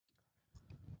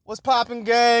What's poppin',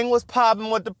 gang? What's poppin'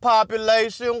 with the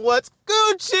population? What's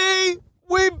Gucci?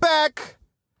 We back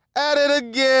at it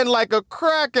again, like a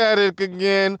crack addict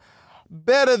again.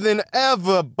 Better than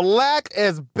ever. Black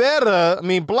as better. I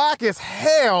mean, black as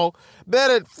hell.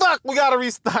 Better. Fuck, we gotta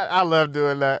restart. I love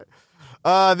doing that.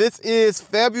 This is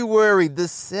February the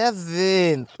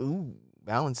 7th. Ooh,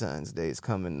 Valentine's Day is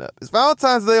coming up. Is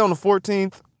Valentine's Day on the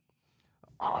 14th?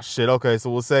 Oh, shit. Okay, so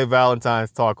we'll say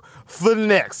Valentine's talk for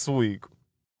next week.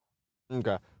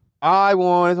 Okay. I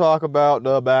want to talk about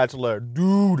The Bachelor.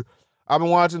 Dude, I've been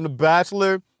watching The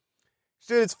Bachelor.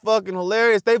 Shit is fucking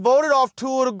hilarious. They voted off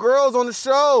 2 of the girls on the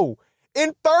show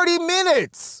in 30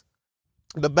 minutes.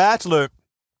 The Bachelor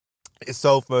is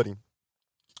so funny.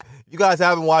 If you guys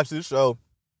haven't watched this show,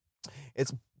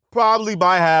 it's probably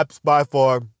by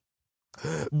far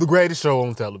the greatest show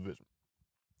on television.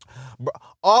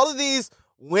 All of these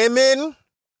women,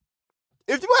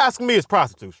 if you ask me, it's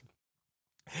prostitution.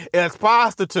 It's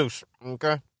prostitution,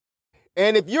 okay?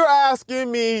 And if you're asking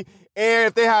me, and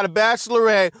if they had a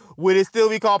bachelorette, would it still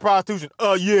be called prostitution?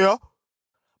 Yeah.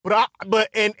 But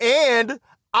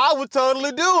I would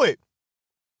totally do it.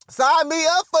 Sign me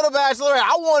up for the bachelorette.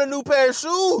 I want a new pair of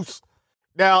shoes.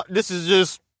 Now, let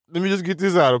me just get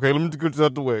this out, okay? Let me just get this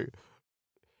out the way.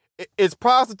 It's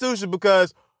prostitution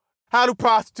because how do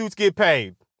prostitutes get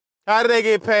paid? How do they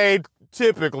get paid?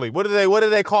 Typically, what do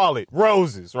they call it?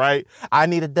 Roses, right? I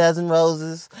need a dozen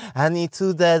roses. I need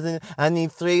 2 dozen. I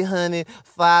need 300,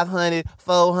 500,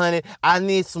 400. I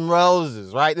need some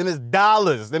roses, right? Them is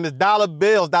dollars. Them is dollar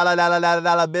bills.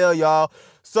 Dollar bill, y'all.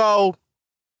 So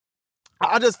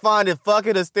I just find it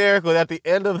fucking hysterical that at the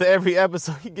end of every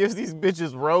episode, he gives these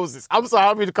bitches roses. I'm sorry, I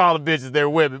don't mean to call them bitches, they're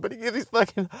women, but he gives these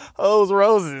fucking hoes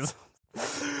roses.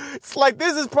 It's like,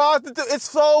 this is prostitute.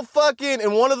 It's so fucking,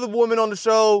 and one of the women on the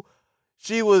show,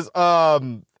 she was, it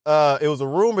was a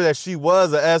rumor that she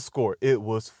was an escort. It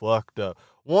was fucked up.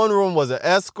 One room was an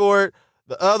escort.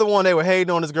 The other one, they were hating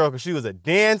on this girl because she was a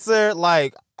dancer.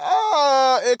 Like,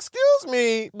 excuse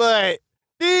me, but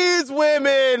these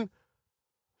women,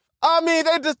 I mean,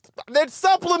 they're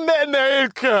supplementing their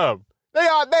income. They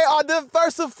are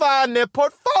diversifying their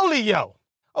portfolio.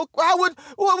 Oh, what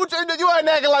you ain't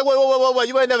acting like, what,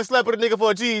 you ain't never slept with a nigga for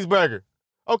a cheeseburger.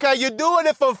 Okay, you're doing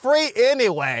it for free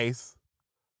anyways.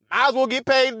 Might as well get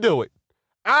paid to do it.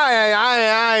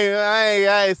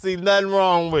 I ain't see nothing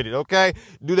wrong with it, okay?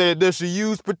 Does she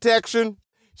use protection?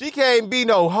 She can't be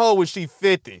no hoe when she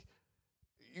 50.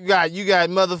 You got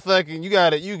motherfucking, you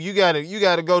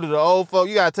gotta go to the old folk,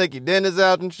 you gotta take your dinners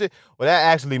out and shit. Well, that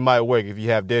actually might work if you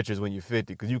have dentures when you're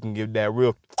 50, because you can give that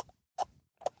real,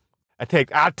 I'll take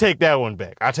that one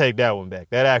back.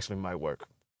 That actually might work.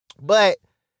 But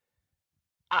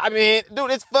I mean,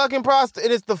 dude, it's fucking prostitute.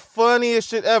 It is the funniest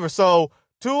shit ever. So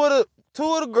two of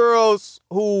the girls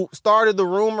who started the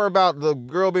rumor about the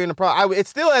girl being a it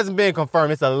still hasn't been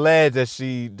confirmed. It's alleged that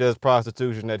she does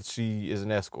prostitution, that she is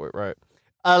an escort, right?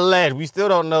 Alleged. We still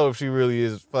don't know if she really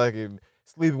is fucking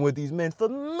sleeping with these men for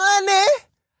money,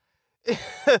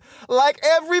 like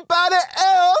everybody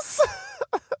else.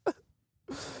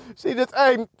 She just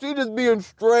being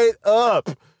straight up.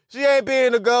 She ain't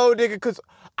being a gold digger, because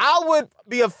I would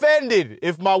be offended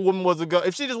if my woman was a gold.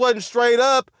 If she just wasn't straight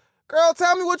up, girl,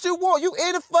 tell me what you want. You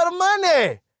in it for the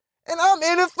money, and I'm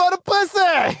in it for the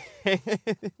pussy.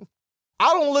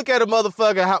 I don't look at a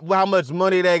motherfucker how much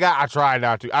money they got. I try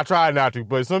not to,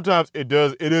 but sometimes it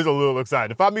is a little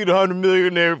exciting. If I meet 100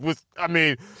 millionaire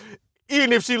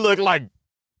even if she looked like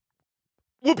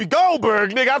Whoopi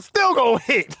Goldberg, nigga, I'm still gonna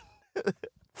hit.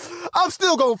 I'm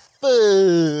still gonna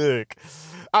fuck.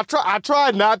 I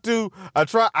try not to,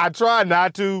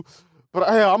 but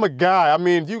hell, I'm a guy. I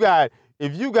mean, if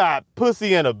you got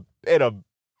pussy in a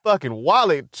fucking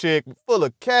wallet, chick, full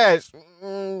of cash,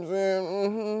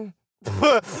 I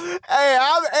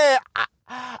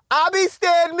be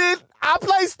Stedman. I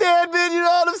play Stedman, you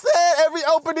know what I'm saying? Every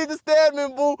opening to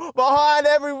Stedman, boo. Behind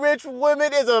every rich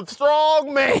woman is a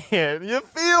strong man. You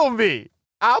feel me?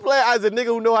 I play as a nigga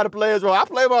who know how to play his role. I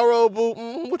play my role, boo.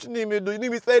 What you need me to do? You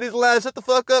need me to say this line? Shut the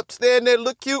fuck up. Stand there,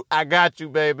 look cute. I got you,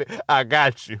 baby. I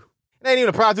got you. It ain't even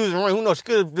a prostitution ring. Who knows? She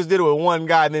could have just did it with one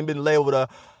guy and then been labeled a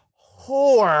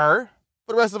whore for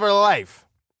the rest of her life.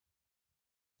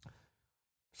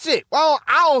 Shit. Well,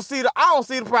 I don't see the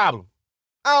problem.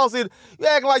 You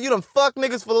acting like you done fuck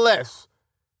niggas for less.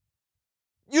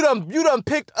 You done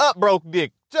picked up broke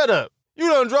dick. Shut up. You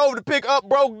done drove to pick up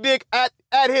broke dick at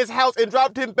his house and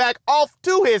dropped him back off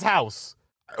to his house.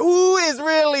 Who is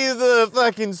really the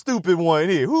fucking stupid one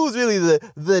here? Who's really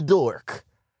the dork?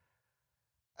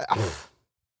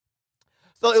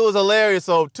 So it was hilarious.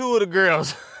 So 2 of the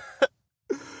girls,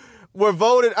 were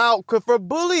voted out for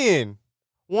bullying.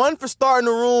 One for starting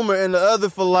a rumor and the other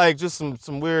for like just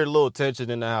some weird little tension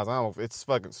in the house. It's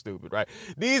fucking stupid, right?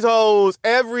 These hoes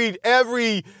every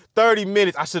 30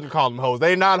 minutes, I shouldn't call them hoes.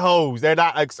 They're not hoes. They're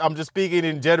not, I'm just speaking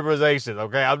in generalizations,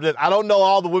 okay? I don't know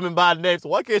all the women by name, so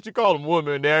why can't you call them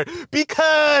women there?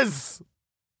 Because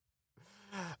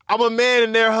I'm a man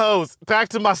and they're hoes. Back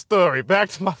to my story. No,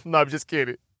 I'm just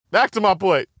kidding. Back to my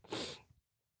point.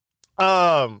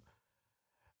 For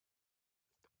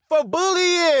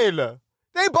bullying.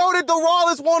 They voted the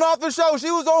rawest one off the show.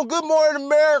 She was on Good Morning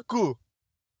America.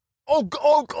 Good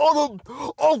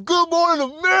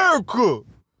Morning America.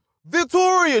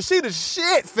 Victoria, she the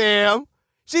shit, fam.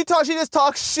 She just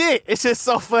talks shit. It's just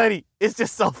so funny.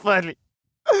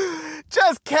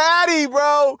 Just catty,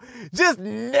 bro. Just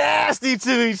nasty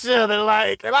to each other,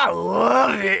 like, and I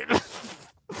love it.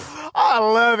 I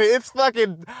love it. It's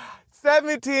fucking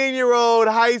 17-year-old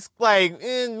high school, like,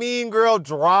 mean girl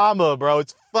drama, bro.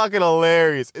 It's fucking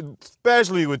hilarious,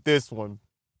 especially with this one.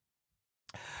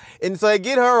 And so they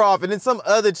get her off, and then some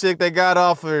other chick they got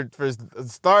off for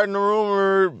starting the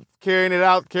rumor, carrying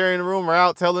the rumor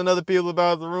out, telling other people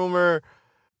about the rumor.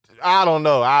 I don't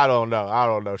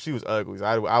know. She was ugly. So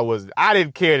I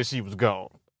didn't care that she was gone.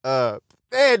 Man,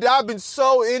 I've been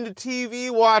so into TV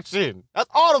watching. That's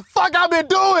all the fuck I've been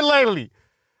doing lately.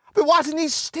 I've been watching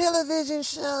these television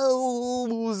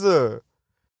shows.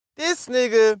 This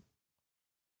nigga,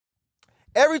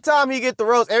 every time he get a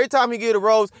rose,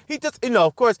 he just,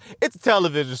 of course, it's a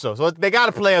television show, so they got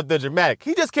to play up the dramatic.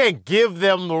 He just can't give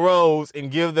them the rose. He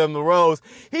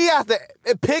has to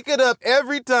pick it up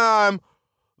every time,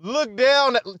 look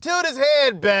down, tilt his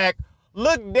head back,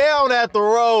 look down at the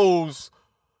rose,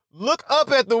 look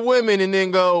up at the women, and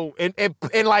then go and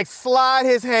like slide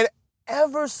his head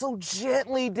ever so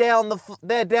gently down the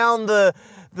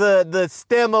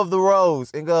stem of the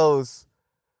rose and goes,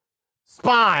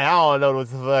 spine, I don't know what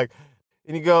the fuck.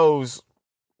 And he goes,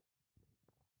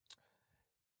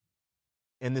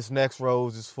 and this next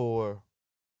rose is for,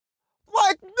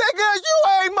 like, nigga, you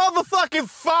ain't motherfucking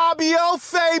Fabio.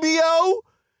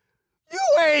 You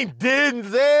ain't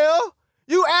Denzel.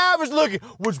 You average looking,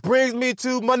 which brings me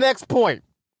to my next point.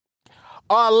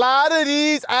 A lot of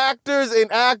these actors,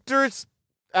 because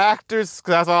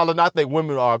that's all, I think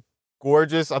women are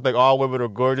gorgeous. I think all women are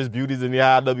gorgeous. Beauty's in the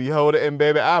eye of the beholder. And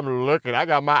baby, I'm looking. I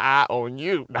got my eye on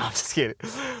you. No, I'm just kidding.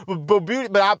 Beauty's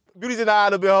in the eye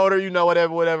of the beholder.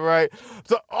 Whatever, right?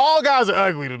 So all guys are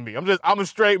ugly to me. I'm a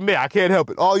straight man. I can't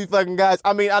help it. All you fucking guys.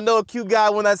 I mean, I know a cute guy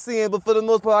when I see him, but for the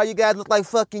most part, all you guys look like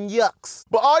fucking yucks.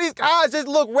 But all these guys just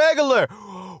look regular.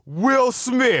 Will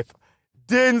Smith,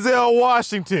 Denzel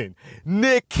Washington,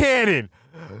 Nick Cannon,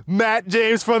 Matt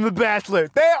James from The Bachelor.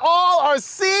 They all are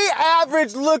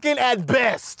C-average looking at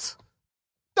best.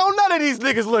 Don't none of these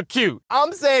niggas look cute.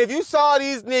 I'm saying if you saw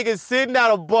these niggas sitting at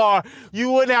a bar,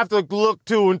 you wouldn't have to look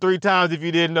 2 and 3 times if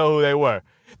you didn't know who they were.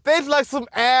 They're like some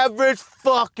average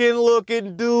fucking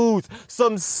looking dudes.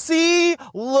 Some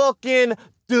C-looking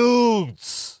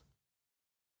dudes.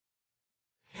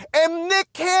 And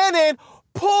Nick Cannon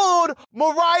pulled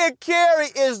Mariah Carey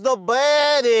is the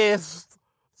baddest.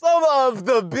 Some of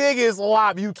the biggest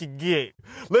wop you can get.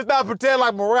 Let's not pretend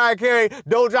like Mariah Carey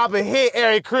don't drop a hit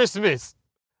every Christmas.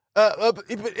 And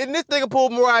this nigga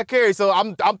pulled Mariah Carey, so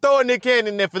I'm throwing Nick Cannon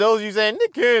in there. For those of you saying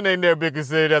Nick Cannon ain't there big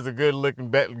considered as a good looking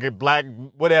black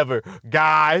whatever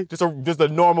guy, just a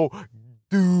normal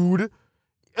dude.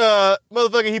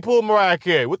 Motherfucker, he pulled Mariah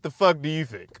Carey. What the fuck do you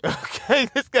think? Okay,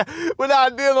 this guy, we're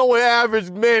not dealing with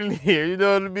average men here. You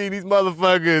know what I mean? These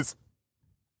motherfuckers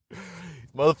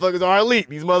are elite.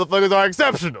 These motherfuckers are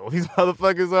exceptional. These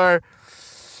motherfuckers are,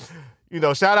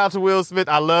 shout out to Will Smith.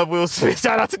 I love Will Smith.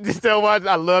 Shout out to Denzel Washington.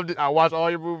 I loved it. I watch all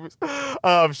your movies.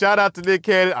 Shout out to Nick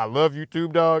Cannon. I love you too,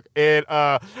 dog. And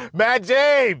Matt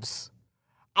James.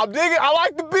 I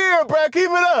like the beard, bro.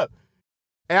 Keep it up.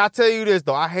 And I tell you this,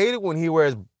 though. I hate it when he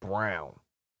wears brown.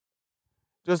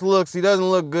 He doesn't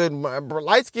look good.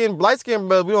 Light skin brothers,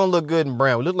 we don't look good in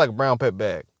brown. We look like a brown pet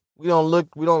bag. We don't look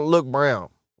brown.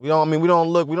 We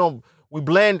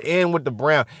blend in with the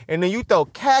brown. And then you throw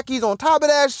khakis on top of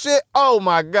that shit. Oh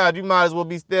my God, you might as well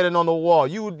be standing on the wall.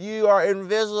 You are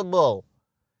invisible.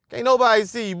 Can't nobody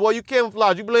see you, boy. You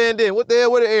camouflage. You blend in. What the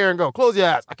hell? Where the air go? Close your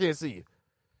eyes. I can't see you.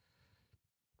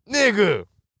 Nigga.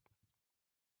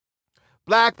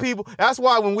 Black people, that's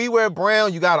why when we wear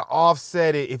brown, you gotta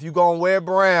offset it. If you gonna wear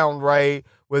brown, right,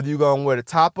 whether you gonna wear the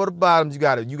top or the bottoms, you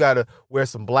gotta wear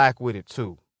some black with it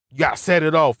too. You gotta set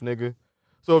it off, nigga.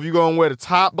 So if you're gonna wear the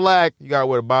top black, you gotta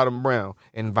wear the bottom brown,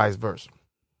 and vice versa.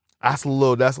 That's a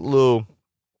little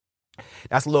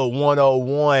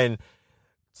 101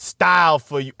 Style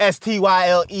for you.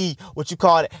 S-T-Y-L-E. What you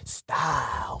call it?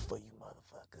 Style for you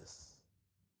motherfuckers.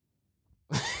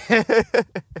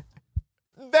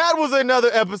 That was another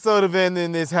episode of And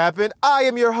Then This Happened. I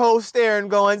am your host, Aaron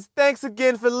Goins. Thanks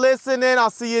again for listening. I'll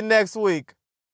see you next week.